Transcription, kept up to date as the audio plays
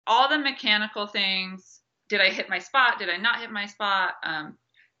all the mechanical things. Did I hit my spot? Did I not hit my spot?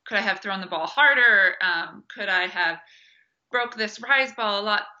 Could I have thrown the ball harder? Could I have broke this rise ball a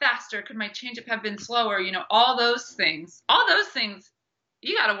lot faster? Could my changeup have been slower? All those things. All those things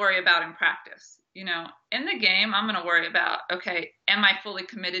you got to worry about in practice. In the game, I'm going to worry about, okay, am I fully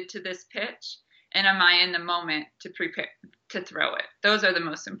committed to this pitch? And am I in the moment to prepare to throw it? Those are the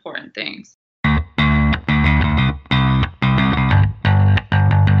most important things.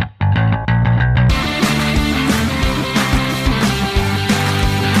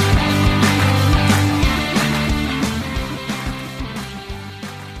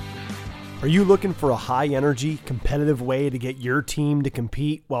 Are you looking for a high-energy, competitive way to get your team to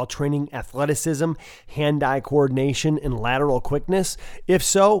compete while training athleticism, hand-eye coordination, and lateral quickness? If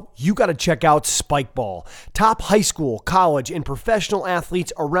so, you got to check out Spikeball. Top high school, college, and professional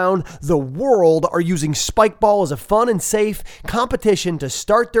athletes around the world are using Spikeball as a fun and safe competition to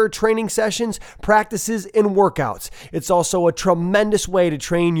start their training sessions, practices, and workouts. It's also a tremendous way to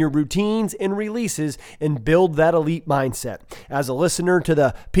train your routines and releases and build that elite mindset. As a listener to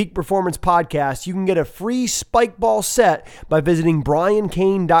the Peak Performance Podcast, you can get a free Spikeball set by visiting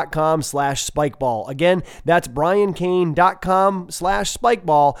briancane.com/spikeball. Again, that's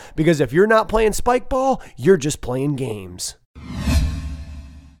briancane.com/spikeball, because if you're not playing Spikeball, you're just playing games.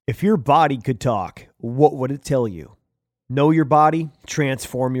 If your body could talk, what would it tell you? Know your body,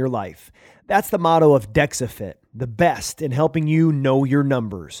 transform your life. That's the motto of DexaFit, the best in helping you know your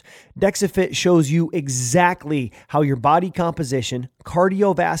numbers. DexaFit shows you exactly how your body composition,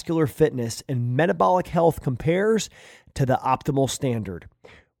 cardiovascular fitness, and metabolic health compares to the optimal standard.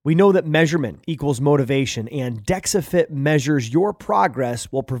 We know that measurement equals motivation, and DexaFit measures your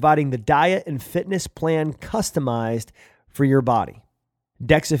progress while providing the diet and fitness plan customized for your body.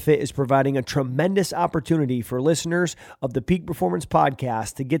 DexaFit is providing a tremendous opportunity for listeners of the Peak Performance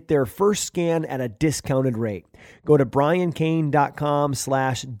Podcast to get their first scan at a discounted rate. Go to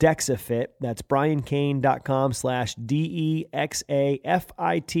briancane.com/DexaFit. That's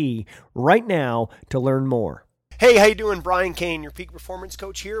briancane.com/DEXAFIT right now to learn more. Hey, how you doing? Brian Kane, your Peak Performance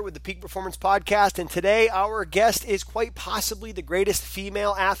Coach here with the Peak Performance Podcast, and today our guest is quite possibly the greatest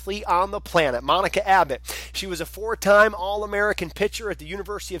female athlete on the planet, Monica Abbott. She was a four-time All-American pitcher at the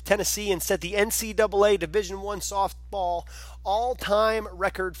University of Tennessee and set the NCAA Division I softball all-time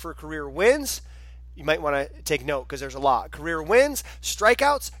record for career wins. You might want to take note because there's a lot. Career wins,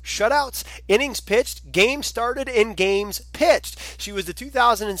 strikeouts, shutouts, innings pitched, games started, and games pitched. She was the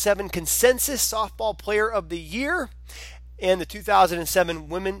 2007 Consensus Softball Player of the Year and the 2007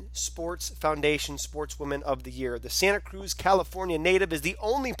 Women Sports Foundation Sportswoman of the Year. The Santa Cruz, California native is the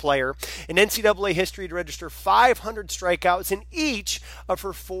only player in NCAA history to register 500 strikeouts in each of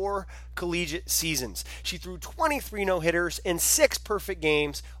her four collegiate seasons. She threw 23 no-hitters and 6 perfect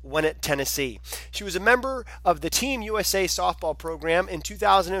games when at Tennessee. She was a member of the Team USA softball program in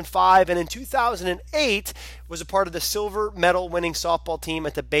 2005, and in 2008 was a part of the silver medal winning softball team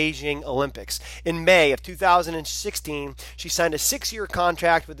at the Beijing Olympics. In May of 2016, she signed a 6-year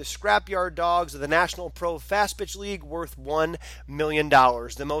contract with the Scrapyard Dogs of the National Pro Fast Pitch League worth $1 million,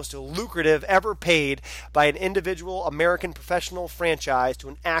 the most lucrative ever paid by an individual American professional franchise to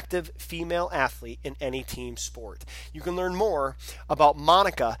an active female athlete in any team sport. You can learn more about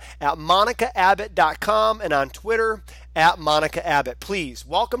Monica at monicaabbott.com and on Twitter at Monica Abbott. Please,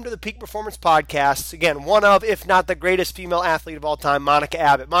 welcome to the Peak Performance Podcast. Again, one of, if not the greatest female athlete of all time, Monica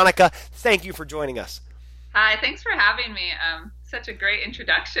Abbott. Monica, thank you for joining us. Hi, thanks for having me. Such a great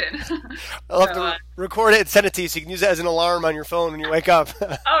introduction. I'll have to record it and send it to you so you can use it as an alarm on your phone when you wake up.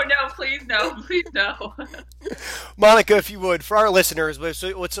 Oh, no, please no. Monica, if you would, for our listeners,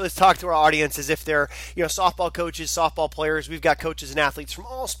 let's talk to our audience as if they're softball coaches, softball players. We've got coaches and athletes from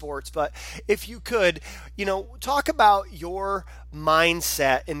all sports. But if you could, talk about your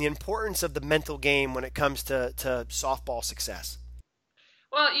mindset and the importance of the mental game when it comes to softball success.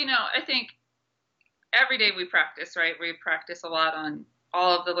 Well, I think every day we practice, right? We practice a lot on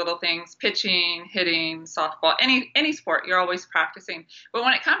all of the little things, pitching, hitting, softball, any sport, you're always practicing. But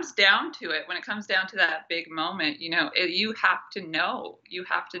when it comes down to it, when it comes down to that big moment, you have to know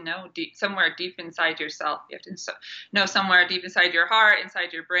somewhere deep inside yourself, you have to know somewhere deep inside your heart,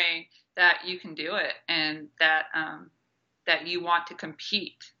 inside your brain, that you can do it, and that you want to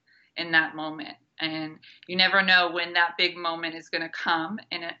compete in that moment. And you never know when that big moment is going to come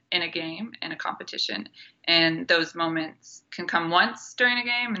in a game, in a competition. And those moments can come once during a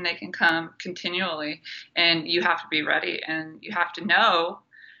game, and they can come continually. And you have to be ready, and you have to know,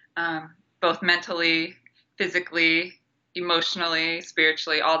 both mentally, physically, emotionally,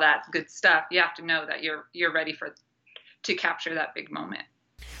 spiritually, all that good stuff. You have to know that you're ready to capture that big moment.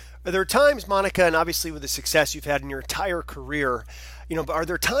 Are there times, Monica, and obviously with the success you've had in your entire career, but are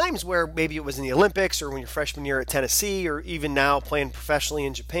there times where maybe it was in the Olympics or when your freshman year at Tennessee or even now playing professionally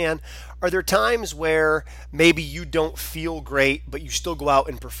in Japan, are there times where maybe you don't feel great, but you still go out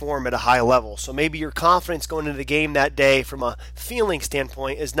and perform at a high level? So maybe your confidence going into the game that day from a feeling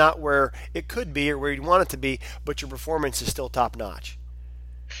standpoint is not where it could be or where you want it to be, but your performance is still top notch.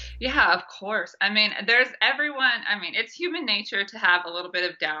 Yeah, of course. I mean, there's everyone. I mean, it's human nature to have a little bit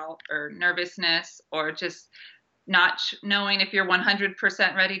of doubt or nervousness or just not knowing if you're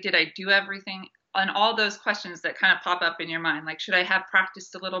 100% ready. Did I do everything? And all those questions that kind of pop up in your mind, like, should I have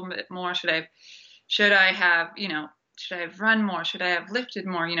practiced a little bit more? Should I have, should I have run more? Should I have lifted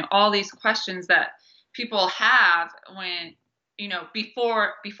more? All these questions that people have when,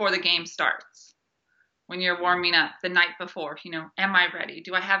 before the game starts, when you're warming up the night before, am I ready?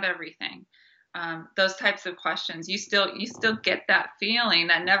 Do I have everything? Those types of questions. You still get that feeling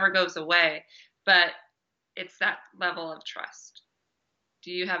that never goes away, but it's that level of trust.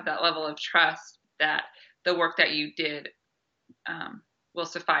 Do you have that level of trust that the work that you did will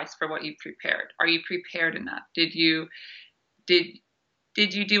suffice for what you prepared? Are you prepared enough? Did you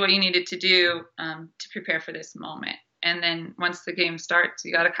do what you needed to do to prepare for this moment? And then once the game starts,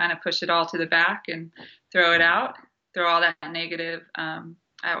 you got to kind of push it all to the back and throw it out, throw all that negative. I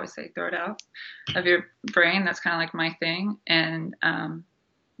always say throw it out of your brain. That's kind of like my thing. And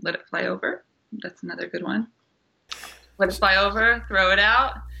let it fly over. That's another good one. Let it fly over, throw it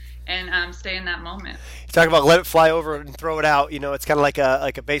out, and stay in that moment. You talk about let it fly over and throw it out. It's kind of like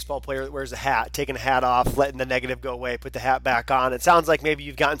a baseball player that wears a hat, taking a hat off, letting the negative go away, put the hat back on. It sounds like maybe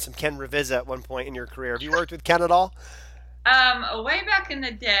you've gotten some Ken Revisa at one point in your career. Have you worked with Ken at all? Way back in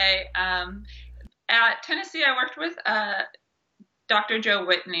the day, at Tennessee, I worked with Dr. Joe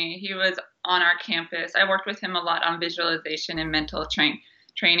Whitney. He was on our campus. I worked with him a lot on visualization and mental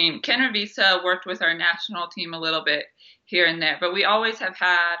training. Ken Revisa worked with our national team a little bit here and there, but I've always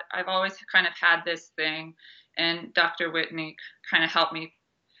kind of had this thing, and Dr. Whitney kind of helped me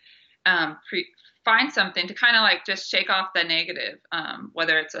find something to kind of like just shake off the negative,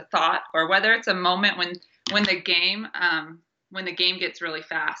 whether it's a thought or whether it's a moment when the game gets really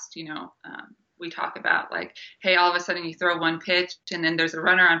fast. We talk about like, hey, all of a sudden you throw one pitch and then there's a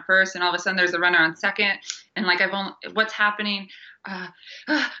runner on first, and all of a sudden there's a runner on second, and like what's happening? And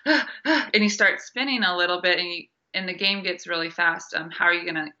you start spinning a little bit, and the game gets really fast. How are you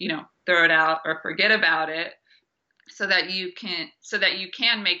gonna, throw it out or forget about it, so that you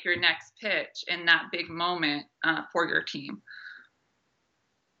can make your next pitch in that big moment for your team.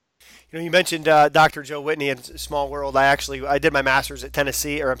 You mentioned Dr. Joe Whitney in Small World. I did my master's at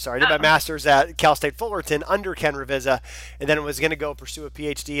Tennessee, or I'm sorry, I did my master's at Cal State Fullerton under Ken Revisa, and then was going to go pursue a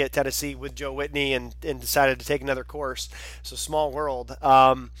PhD at Tennessee with Joe Whitney, and decided to take another course. So Small World.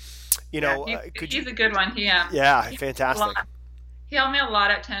 He's a good one. Yeah, fantastic. He helped me a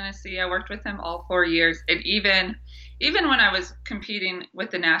lot at Tennessee. I worked with him all 4 years, and even when I was competing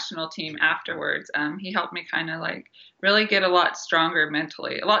with the national team afterwards, he helped me kind of like really get a lot stronger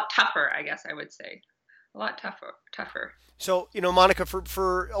mentally, a lot tougher, I guess I would say, a lot tougher. So, Monica,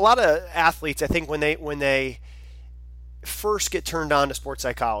 for a lot of athletes, I think when they first get turned on to sports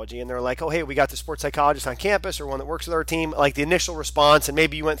psychology and they're like, oh, hey, we got the sports psychologist on campus or one that works with our team, like the initial response, and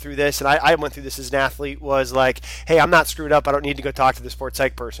maybe you went through this and I went through this as an athlete, was like, hey, I'm not screwed up, I don't need to go talk to the sports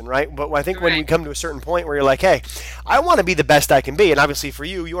psych person, right? But I think when you come to a certain point where you're like, hey, I want to be the best I can be, and obviously for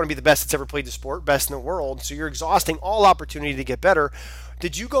you want to be the best that's ever played the sport, best in the world, so you're exhausting all opportunity to get better.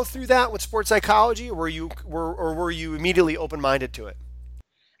 Did you go through that with sports psychology, or were you immediately open-minded to it?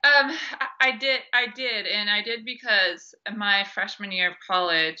 I did, and I did because my freshman year of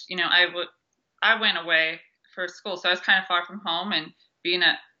college, I went away for school, so I was kind of far from home, and being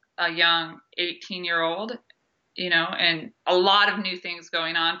a young 18-year-old, and a lot of new things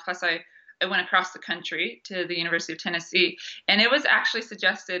going on. Plus, I went across the country to the University of Tennessee, and it was actually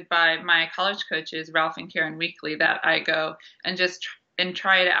suggested by my college coaches, Ralph and Karen Weekly, that I go and just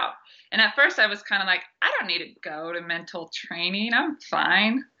try it out. And at first I was kind of like, I don't need to go to mental training. I'm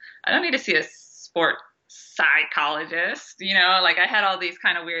fine. I don't need to see a sport psychologist. Like I had all these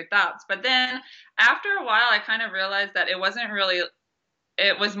kind of weird thoughts. But then after a while, I kind of realized that it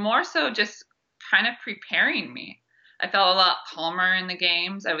was more so just kind of preparing me. I felt a lot calmer in the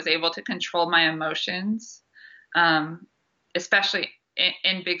games. I was able to control my emotions, especially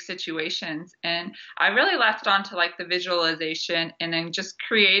in big situations. And I really latched on to like the visualization and then just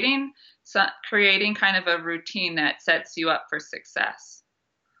creating kind of a routine that sets you up for success.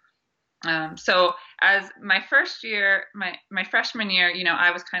 So as my first year, my freshman year,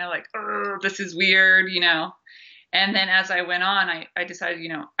 I was kind of like, oh, this is weird, And then as I went on, I decided,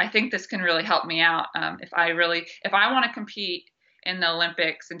 I think this can really help me out. If I want to compete in the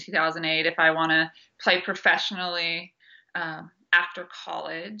Olympics in 2008, if I want to play professionally after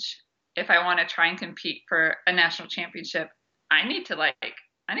college, if I want to try and compete for a national championship, I need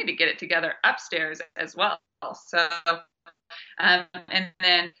to get it together upstairs as well. So, and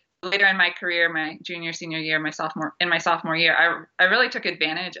then later in my career, my junior, senior year, my sophomore year, I really took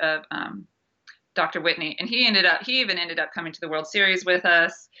advantage of Dr. Whitney, and he even ended up coming to the World Series with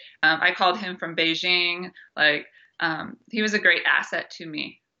us. I called him from Beijing. He was a great asset to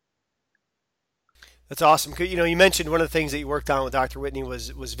me. That's awesome. You mentioned one of the things that you worked on with Dr. Whitney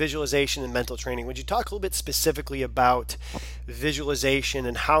was visualization and mental training. Would you talk a little bit specifically about visualization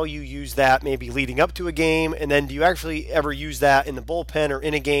and how you use that maybe leading up to a game? And then do you actually ever use that in the bullpen or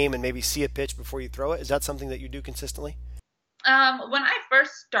in a game and maybe see a pitch before you throw it? Is that something that you do consistently? When I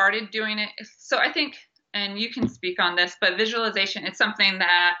first started doing it, so I think, and you can speak on this, but visualization, it's something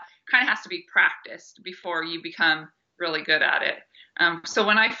that kind of has to be practiced before you become really good at it. So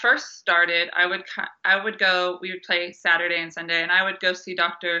when I first started, we would play Saturday and Sunday, and I would go see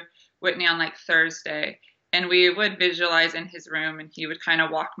Dr. Whitney on Thursday, and we would visualize in his room, and he would kind of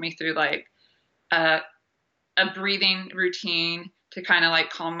walk me through a breathing routine to kind of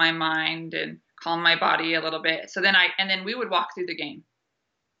calm my mind and calm my body a little bit. So then we would walk through the game,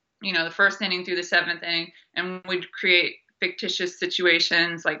 the first inning through the seventh inning, and we'd create fictitious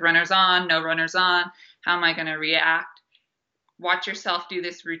situations like runners on, no runners on. How am I going to react? Watch yourself do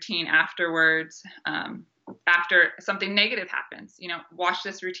this routine afterwards. After something negative happens, watch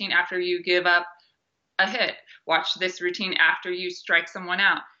this routine after you give up a hit. Watch this routine after you strike someone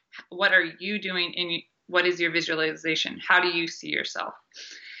out. What are you doing what is your visualization? How do you see yourself?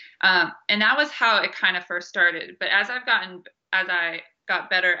 And that was how it kind of first started. But as I got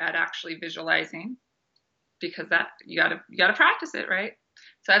better at actually visualizing, because that you gotta practice it, right?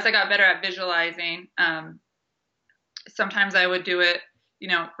 So as I got better at visualizing, sometimes I would do it,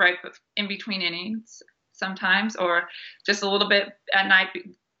 right in between innings, sometimes, or just a little bit at night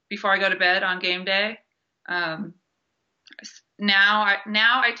before I go to bed on game day. Now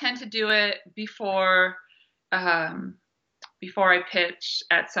I tend to do it before I pitch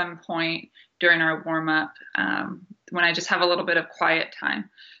at some point during our warm up, when I just have a little bit of quiet time.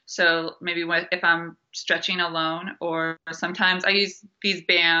 So maybe if I'm stretching alone, or sometimes I use these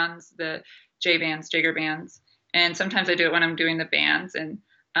bands, the Jager bands, and sometimes I do it when I'm doing the bands. And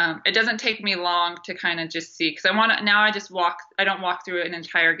it doesn't take me long to kind of just see, because I don't walk through an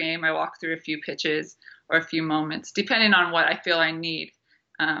entire game. I walk through a few pitches or a few moments, depending on what I feel I need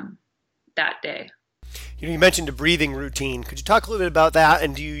that day. You mentioned a breathing routine. Could you talk a little bit about that?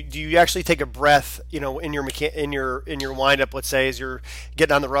 And do you actually take a breath, in your windup, let's say, as you're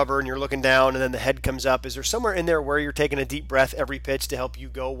getting on the rubber and you're looking down and then the head comes up? Is there somewhere in there where you're taking a deep breath every pitch to help you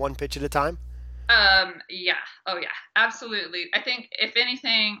go one pitch at a time? Yeah. Oh yeah, absolutely. I think if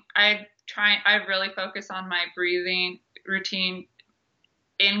anything, I really focus on my breathing routine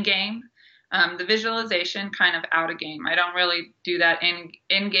in game. The visualization kind of out of game. I don't really do that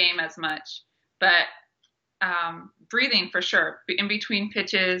in game as much, but breathing for sure. In between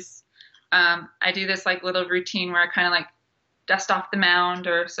pitches, I do this little routine where I kind of dust off the mound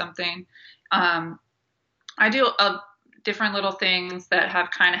or something. I do different little things that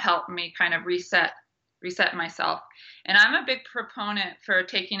have kind of helped me kind of reset myself. And I'm a big proponent for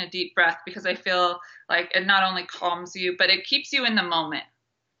taking a deep breath, because I feel like it not only calms you, but it keeps you in the moment.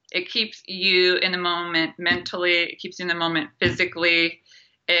 It keeps you in the moment mentally. It keeps you in the moment physically.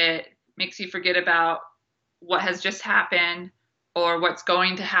 It makes you forget about what has just happened or what's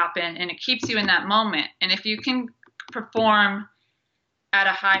going to happen, and it keeps you in that moment. And if you can perform at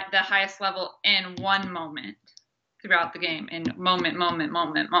the highest level in one moment throughout the game, in moment,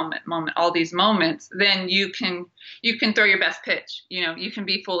 all these moments, then you can throw your best pitch. You can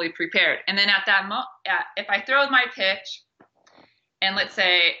be fully prepared. And then at that if I throw my pitch, and let's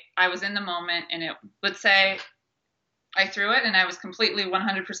say I was in the moment, and let's say I threw it and I was completely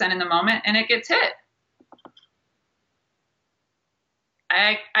 100% in the moment, and it gets hit,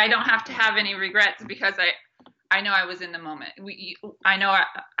 I don't have to have any regrets, because I know I was in the moment. I know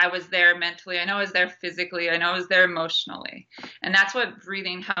I was there mentally. I know I was there physically. I know I was there emotionally. And that's what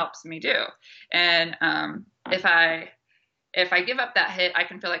breathing helps me do. And if I give up that hit, I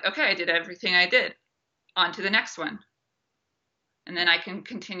can feel like, okay, I did everything I did. On to the next one. And then I can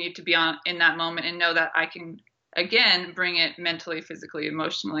continue to be in that moment and know that I can, again, bring it mentally, physically,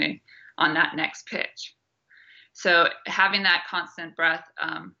 emotionally on that next pitch. So having that constant breath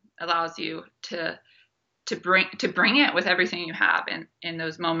allows you to bring it with everything you have in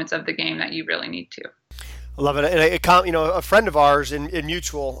those moments of the game that you really need to. I love it. And a friend of ours in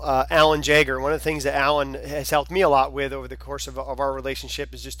mutual, Alan Jager, one of the things that Alan has helped me a lot with over the course of our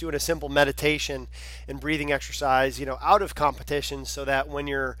relationship is just doing a simple meditation and breathing exercise, out of competition so that when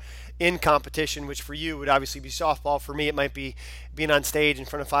you're in competition, which for you would obviously be softball, for me it might be being on stage in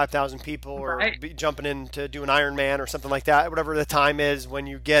front of 5,000 people or Right. jumping in to do an Ironman or something like that, whatever the time is when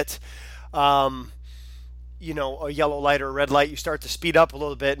you get a yellow light or a red light, you start to speed up a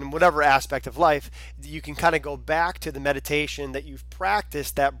little bit in whatever aspect of life. You can kind of go back to the meditation that you've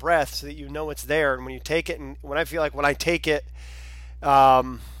practiced, that breath, so that you know it's there. And when you take it, and when I take it,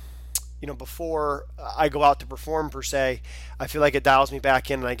 before I go out to perform per se, I feel like it dials me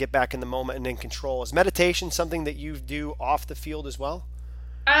back in and I get back in the moment and in control. Is meditation something that you do off the field as well?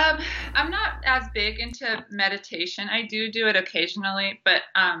 I'm not as big into meditation. I do it occasionally, but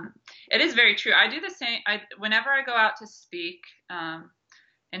it is very true. I do the same. Whenever I go out to speak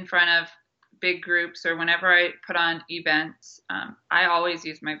in front of big groups or whenever I put on events, I always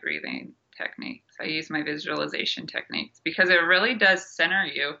use my breathing techniques. I use my visualization techniques because it really does center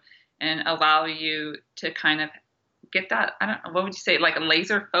you and allow you to kind of get that, I don't know, what would you say, like a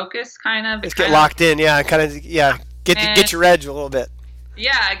laser focus kind of? Just get locked in, yeah, kind of, yeah, get your edge a little bit.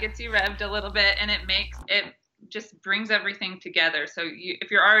 Yeah, it gets you revved a little bit, and it just brings everything together. So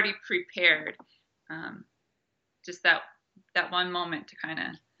if you're already prepared, just that one moment to kind of,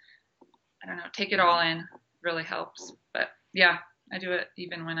 I don't know, take it all in really helps. But yeah, I do it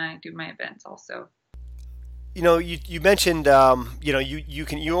even when I do my events also. You mentioned,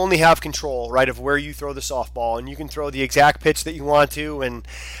 you only have control, right, of where you throw the softball, and you can throw the exact pitch that you want to, and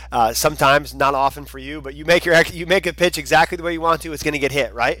sometimes, not often for you, but you make a pitch exactly the way you want to, it's going to get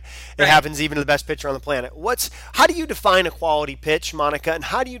hit, right? It happens even to the best pitcher on the planet. How do you define a quality pitch, Monica, and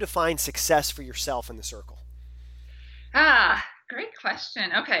how do you define success for yourself in the circle? Great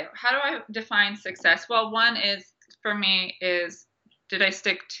question. Okay, how do I define success? Well, one is, for me, did I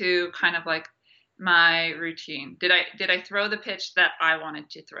stick to kind of like my routine? Did I throw the pitch that I wanted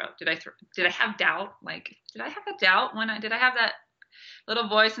to throw? Did I have doubt? Like, did I have a doubt did I have that little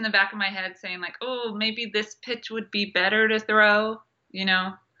voice in the back of my head saying like, oh, maybe this pitch would be better to throw,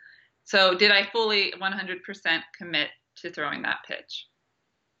 So did I fully 100% commit to throwing that pitch?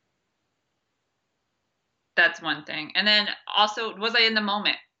 That's one thing. And then also, was I in the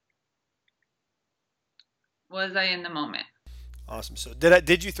moment? Awesome. So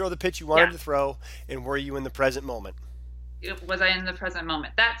did you throw the pitch you wanted to throw, and were you in the present moment? Was I in the present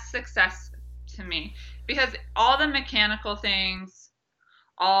moment? That's success to me, because all the mechanical things,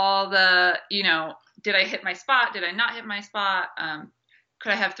 all the, did I hit my spot? Did I not hit my spot?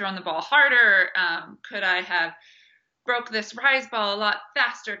 Could I have thrown the ball harder? Could I have broke this rise ball a lot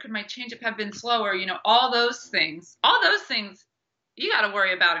faster? Could my changeup have been slower? All those things you got to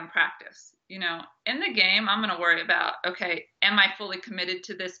worry about in practice. In the game, I'm going to worry about, okay, am I fully committed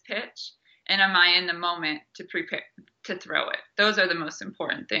to this pitch? And am I in the moment to prepare to throw it? Those are the most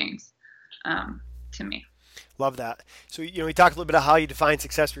important things to me. Love that. So, we talked a little bit about how you define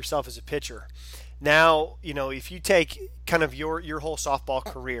success for yourself as a pitcher. Now, if you take kind of your whole softball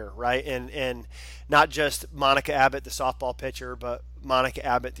career, right, and not just Monica Abbott, the softball pitcher, but Monica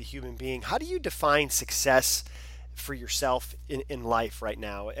Abbott, the human being, how do you define success for yourself in life right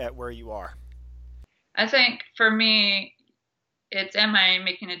now at where you are? I think for me, it's, am I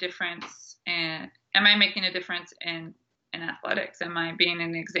making a difference in athletics? Am I being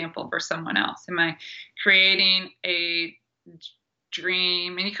an example for someone else? Am I creating a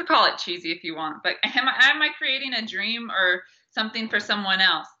dream? And you could call it cheesy if you want, but am I creating a dream or something for someone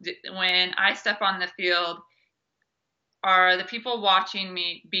else? When I step on the field, are the people watching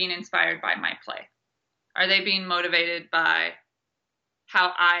me being inspired by my play? Are they being motivated by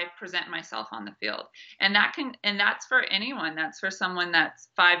how I present myself on the field? And that's for anyone. That's for someone that's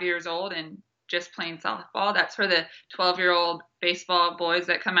 5 years old and just playing softball. That's for the 12-year-old baseball boys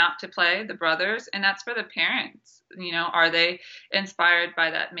that come out to play, the brothers. And that's for the parents. Are they inspired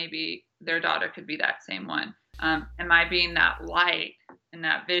by that? Maybe their daughter could be that same one. Am I being that light and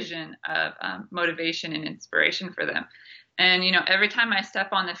that vision of motivation and inspiration for them? And, every time I step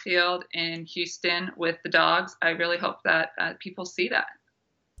on the field in Houston with the Dogs, I really hope that people see that.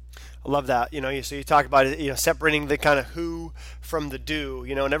 I love that. So you talk about it, separating the kind of who from the do,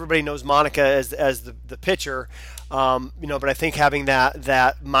 and everybody knows Monica as the pitcher, but I think having that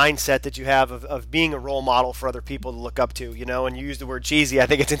mindset that you have of being a role model for other people to look up to, and you use the word cheesy, I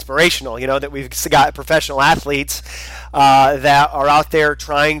think it's inspirational, that we've got professional athletes that are out there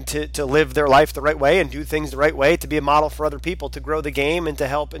trying to live their life the right way and do things the right way, to be a model for other people, to grow the game and to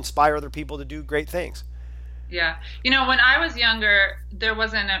help inspire other people to do great things. Yeah. When I was younger, there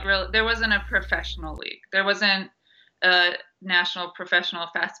wasn't a professional league. There wasn't a national professional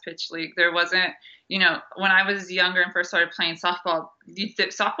fast pitch league. There wasn't, when I was younger and first started playing softball,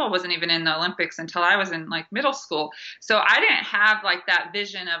 softball wasn't even in the Olympics until I was in like middle school. So I didn't have like that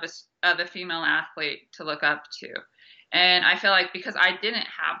vision of a female athlete to look up to. And I feel like because I didn't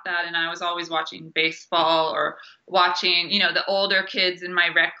have that and I was always watching baseball or watching, the older kids in my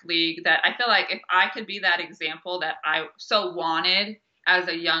rec league, that I feel like if I could be that example that I so wanted as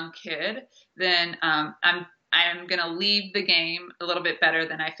a young kid, then I'm going to leave the game a little bit better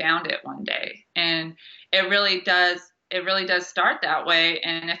than I found it one day. And it really does start that way.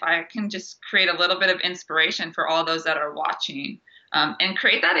 And if I can just create a little bit of inspiration for all those that are watching, and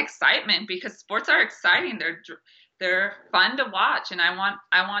create that excitement, because sports are exciting. They're fun to watch. And I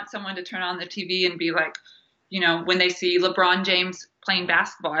want someone to turn on the TV and be like, when they see LeBron James playing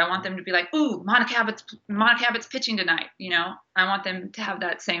basketball, I want them to be like, ooh, Monica Abbott's pitching tonight. I want them to have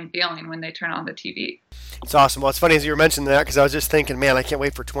that same feeling when they turn on the TV. It's awesome. Well, it's funny as you were mentioning that, because I was just thinking, man, I can't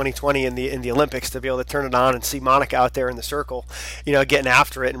wait for 2020 in the Olympics to be able to turn it on and see Monica out there in the circle, getting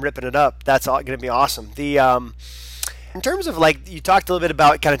after it and ripping it up. That's all going to be awesome. In terms of, like, you talked a little bit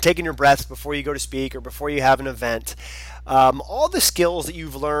about kind of taking your breaths before you go to speak or before you have an event. All the skills that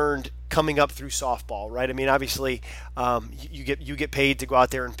you've learned coming up through softball, right? I mean, obviously, you get paid to go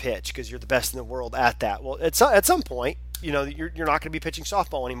out there and pitch because you're the best in the world at that. Well, at some point, you're not going to be pitching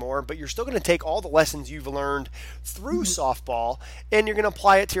softball anymore, but you're still going to take all the lessons you've learned through softball and you're going to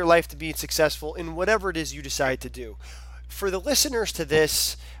apply it to your life to be successful in whatever it is you decide to do. For the listeners to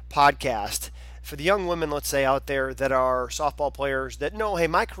this podcast, for the young women, let's say, out there that are softball players that know, hey,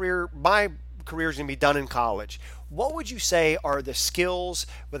 my career is going to be done in college, what would you say are the skills,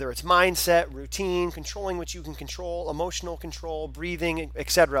 whether it's mindset, routine, controlling what you can control, emotional control, breathing,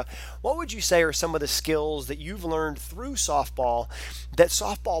 etc.? What would you say are some of the skills that you've learned through softball that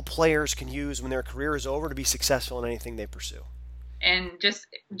softball players can use when their career is over to be successful in anything they pursue? And just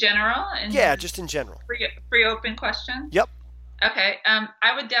general? Yeah, just in general. Free open question? Yep. Okay.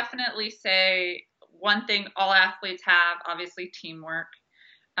 I would definitely say one thing all athletes have, obviously teamwork.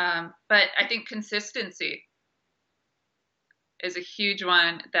 But I think consistency is a huge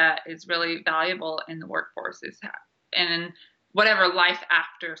one that is really valuable in the workforce, and in whatever life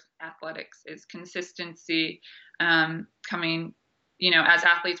after athletics is consistency. Coming, as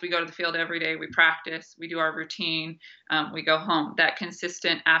athletes, we go to the field every day, we practice, we do our routine, we go home. That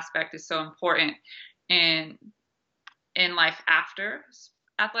consistent aspect is so important in life after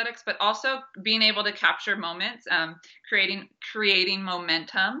athletics, but also being able to capture moments, creating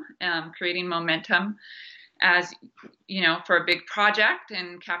momentum as, for a big project,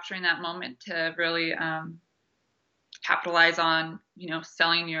 and capturing that moment to really capitalize on,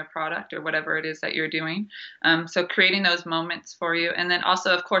 selling your product or whatever it is that you're doing. So creating those moments for you. And then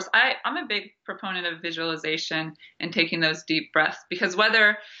also, of course, I'm a big proponent of visualization and taking those deep breaths, because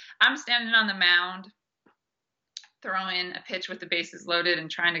whether I'm standing on the mound throwing a pitch with the bases loaded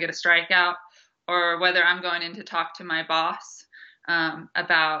and trying to get a strikeout, or whether I'm going in to talk to my boss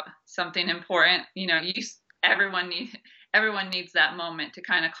about something important, everyone needs that moment to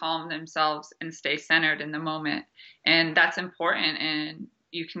kind of calm themselves and stay centered in the moment. And that's important. And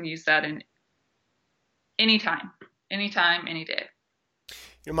you can use that in anytime, any day.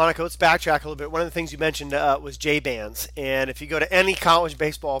 Monica, let's backtrack a little bit. One of the things you mentioned was J-bands. And if you go to any college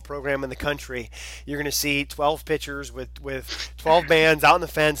baseball program in the country, you're going to see 12 pitchers with 12 bands out on the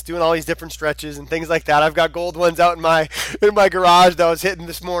fence doing all these different stretches and things like that. I've got gold ones out in my garage that I was hitting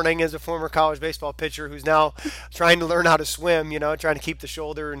this morning as a former college baseball pitcher who's now trying to learn how to swim, trying to keep the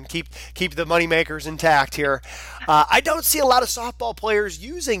shoulder and keep the money makers intact here. I don't see a lot of softball players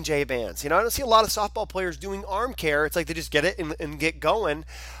using J-bands. I don't see a lot of softball players doing arm care. It's like they just get it and get going.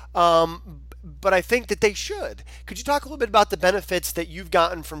 But I think that they should. Could you talk a little bit about the benefits that you've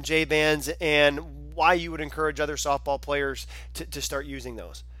gotten from J-bands and why you would encourage other softball players to start using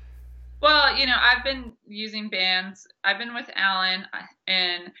those? Well, I've been using bands. I've been with Alan,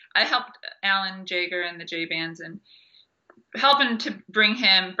 and I helped Alan Jaeger and the J-bands and helping to break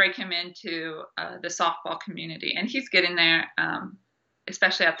him into the softball community. And he's getting there,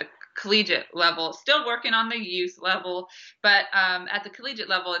 especially at the collegiate level, still working on the youth level, but at the collegiate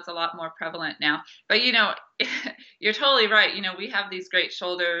level, it's a lot more prevalent now. But, you're totally right. We have these great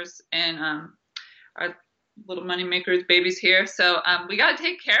shoulders and our little money makers, babies here. So we got to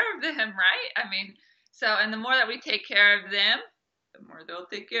take care of them, right? I mean, and the more that we take care of them, the more they'll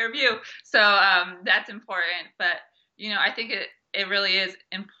take care of you. So that's important. But, I think it really is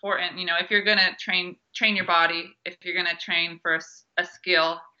important, if you're going to train your body, if you're going to train for a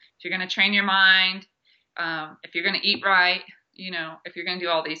skill, if you're going to train your mind, If you're going to eat right, if you're going to do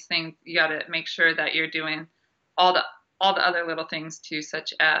all these things, you got to make sure that you're doing all the other little things too,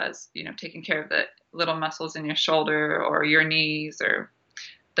 such as, taking care of the little muscles in your shoulder or your knees or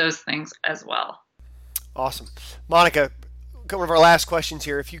those things as well. Awesome. Monica, one of our last questions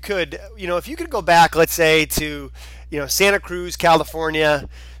here. If you could go back, let's say to, Santa Cruz, California,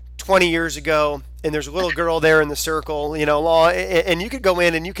 20 years ago, and there's a little girl there in the circle, and you could go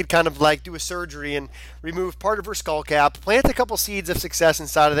in and you could kind of like do a surgery and remove part of her skull cap, plant a couple seeds of success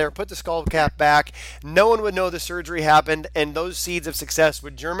inside of there, put the skull cap back. No one would know the surgery happened, and those seeds of success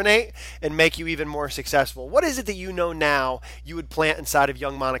would germinate and make you even more successful. What is it that now you would plant inside of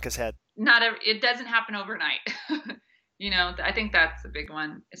young Monica's head? It doesn't happen overnight. I think that's a big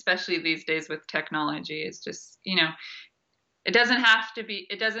one, especially these days with technology. It's just, it doesn't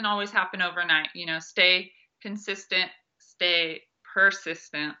always happen overnight. Stay consistent, stay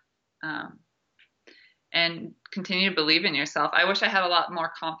persistent, and continue to believe in yourself. I wish I had a lot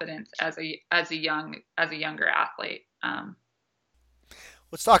more confidence as a younger athlete.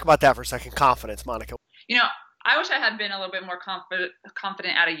 Let's talk about that for a second. Confidence, Monica. I wish I had been a little bit more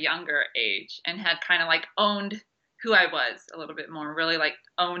confident at a younger age and had kind of like owned who I was a little bit more, really like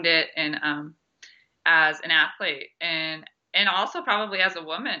owned it, and as an athlete and also probably as a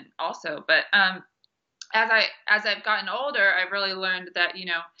woman also. But as I've gotten older, I've really learned that,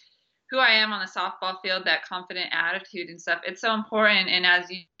 who I am on the softball field, that confident attitude and stuff, it's so important. And as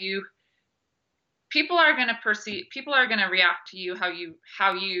people are going to react to you how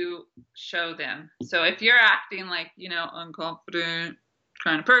you show them. So if you're acting like, unconfident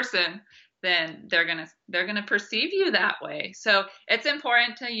kind of person, then they're going to perceive you that way. So it's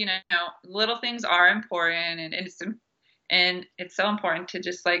important to, little things are important, and it's so important to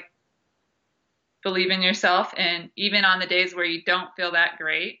just like believe in yourself. And even on the days where you don't feel that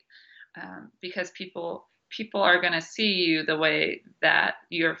great, because people are going to see you the way that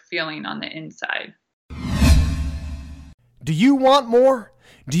you're feeling on the inside. Do you want more?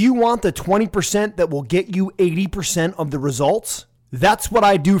 Do you want the 20% that will get you 80% of the results? That's what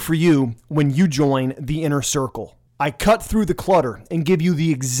I do for you when you join the Inner Circle. I cut through the clutter and give you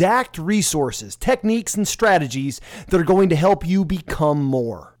the exact resources, techniques, and strategies that are going to help you become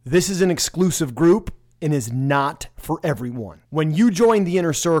more. This is an exclusive group and is not for everyone. When you join the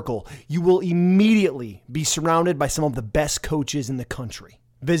Inner Circle, you will immediately be surrounded by some of the best coaches in the country.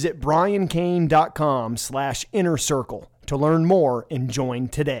 Visit briankane.com/inner circle to learn more and join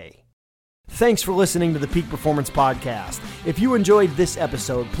today. Thanks for listening to the Peak Performance Podcast. If you enjoyed this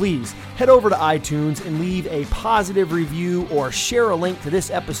episode, please head over to iTunes and leave a positive review or share a link to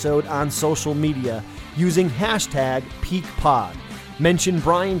this episode on social media using #PeakPod. Mention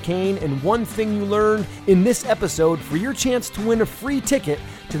Brian Kane and one thing you learned in this episode for your chance to win a free ticket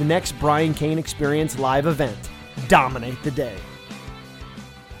to the next Brian Kane Experience live event. Dominate the day.